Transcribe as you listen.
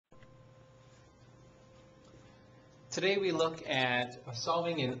Today we look at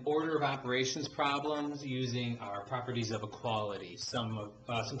solving an order of operations problems using our properties of equality.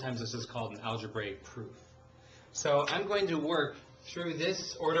 Sometimes this is called an algebraic proof. So I'm going to work through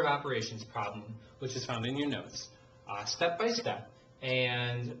this order of operations problem, which is found in your notes, step by step,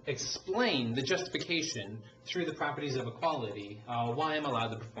 and explain the justification through the properties of equality, why I'm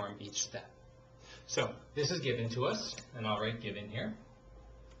allowed to perform each step. So this is given to us, and I'll write given here.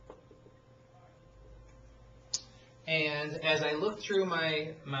 And as I look through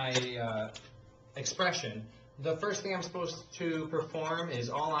my expression, the first thing I'm supposed to perform is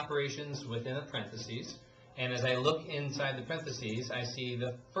all operations within the parentheses. And as I look inside the parentheses, I see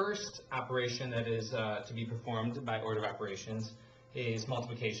the first operation that is to be performed by order of operations is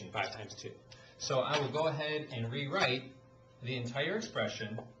multiplication, 5 times 2. So I will go ahead and rewrite the entire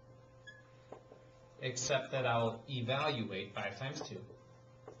expression, except that I'll evaluate 5 times 2.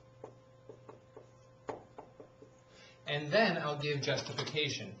 And then I'll give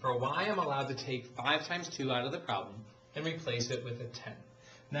justification for why I'm allowed to take 5 times 2 out of the problem and replace it with a 10.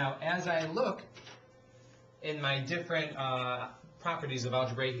 Now, as I look in my different properties of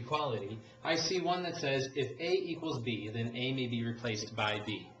algebraic equality, I see one that says if A equals B, then A may be replaced by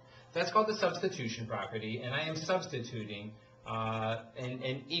B. That's called the substitution property, and I am substituting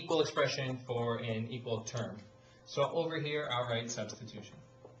an equal expression for an equal term. So over here, I'll write substitution.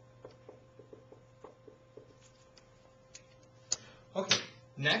 Okay,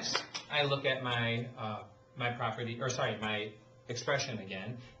 next I look at my my expression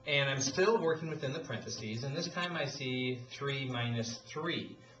again, and I'm still working within the parentheses, and this time I see 3 minus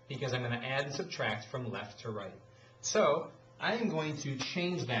 3, because I'm going to add and subtract from left to right. So I am going to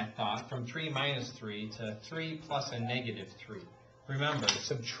change that thought from 3 minus 3 to 3 plus a negative 3. Remember,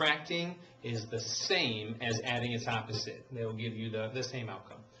 subtracting is the same as adding its opposite. They will give you the same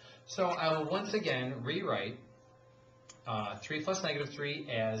outcome. So I will once again rewrite 3 plus negative 3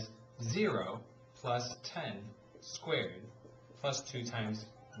 as 0 plus 10 squared plus 2 times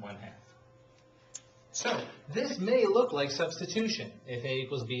 1/2. So this may look like substitution. If A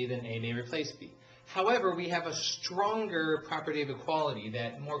equals B, then A may replace B. However, we have a stronger property of equality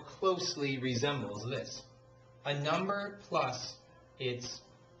that more closely resembles this. A number plus its,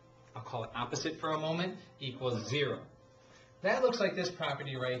 I'll call it opposite for a moment, equals 0. That looks like this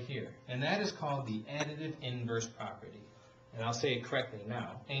property right here, and that is called the additive inverse property. And I'll say it correctly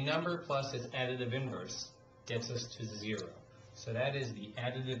now. A number plus its additive inverse gets us to 0. So that is the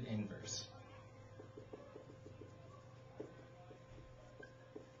additive inverse.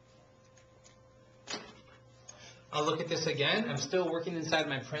 I'll look at this again. I'm still working inside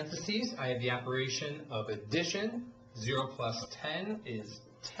my parentheses. I have the operation of addition. 0 plus 10 is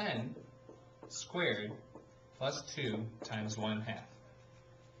 10 squared plus 2 times 1/2.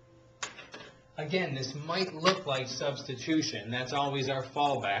 Again, this might look like substitution. That's always our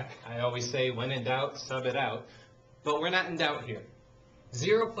fallback. I always say, when in doubt, sub it out. But we're not in doubt here.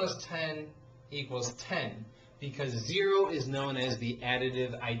 0 plus 10 equals 10 because 0 is known as the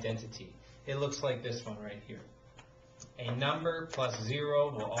additive identity. It looks like this one right here. A number plus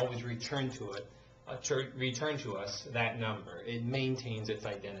 0 will always return to us that number. It maintains its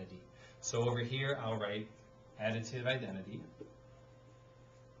identity. So over here, I'll write additive identity.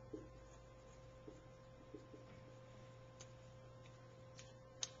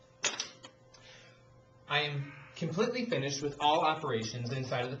 I am completely finished with all operations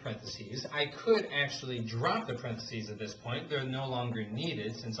inside of the parentheses. I could actually drop the parentheses at this point. They're no longer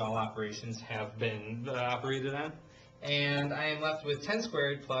needed since all operations have been operated on. And I am left with 10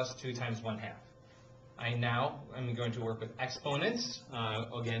 squared plus 2 times 1/2. I'm going to work with exponents,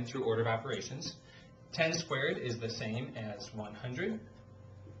 again through order of operations. 10 squared is the same as 100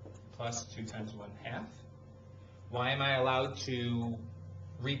 plus 2 times 1/2. Why am I allowed to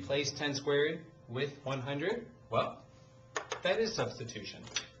replace 10 squared with 100? Well, that is substitution.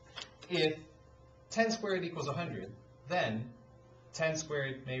 If 10 squared equals 100, then 10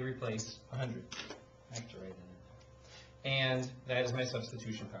 squared may replace 100. I have to write that in. And that is my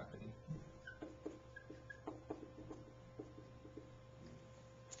substitution property.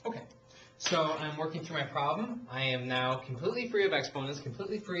 Okay, so I'm working through my problem. I am now completely free of exponents,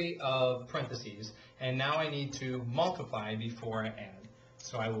 completely free of parentheses, and now I need to multiply before I add.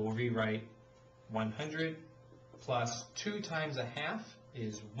 So I will rewrite 100 plus 2 times 1/2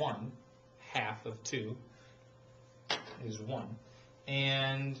 is 1. Half of 2 is 1.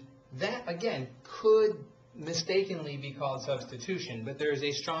 And that, again, could mistakenly be called substitution, but there is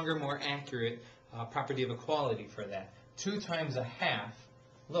a stronger, more accurate property of equality for that. 2 times 1/2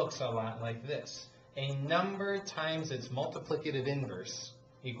 looks a lot like this. A number times its multiplicative inverse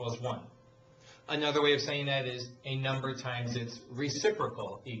equals 1. Another way of saying that is a number times its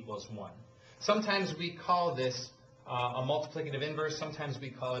reciprocal equals 1. Sometimes we call this a multiplicative inverse, sometimes we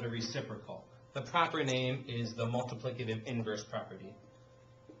call it a reciprocal. The proper name is the multiplicative inverse property.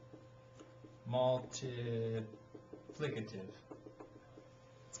 Multiplicative.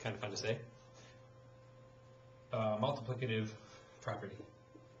 It's kind of fun to say. Multiplicative property.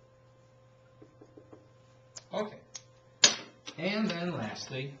 Okay. And then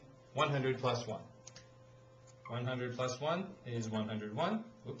lastly, 100 plus 1. 100 plus 1 is 101.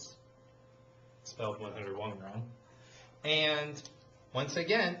 Oops. Spelled 101 wrong. And once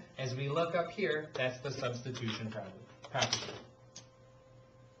again, as we look up here, that's the substitution property.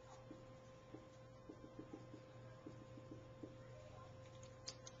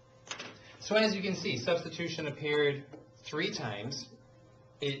 So as you can see, substitution appeared 3 times.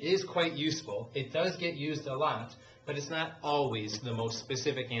 It is quite useful. It does get used a lot, but it's not always the most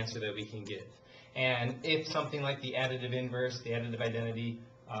specific answer that we can give. And if something like the additive inverse, the additive identity,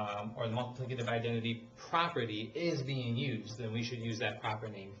 or the multiplicative identity property is being used, then we should use that proper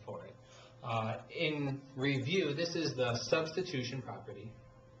name for it. In review, this is the substitution property,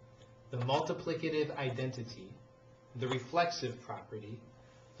 the multiplicative identity, the reflexive property,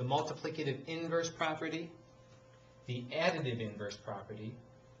 the multiplicative inverse property, the additive inverse property,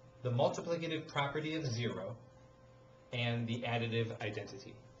 the multiplicative property of 0, and the additive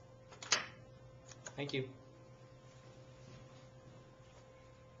identity. Thank you.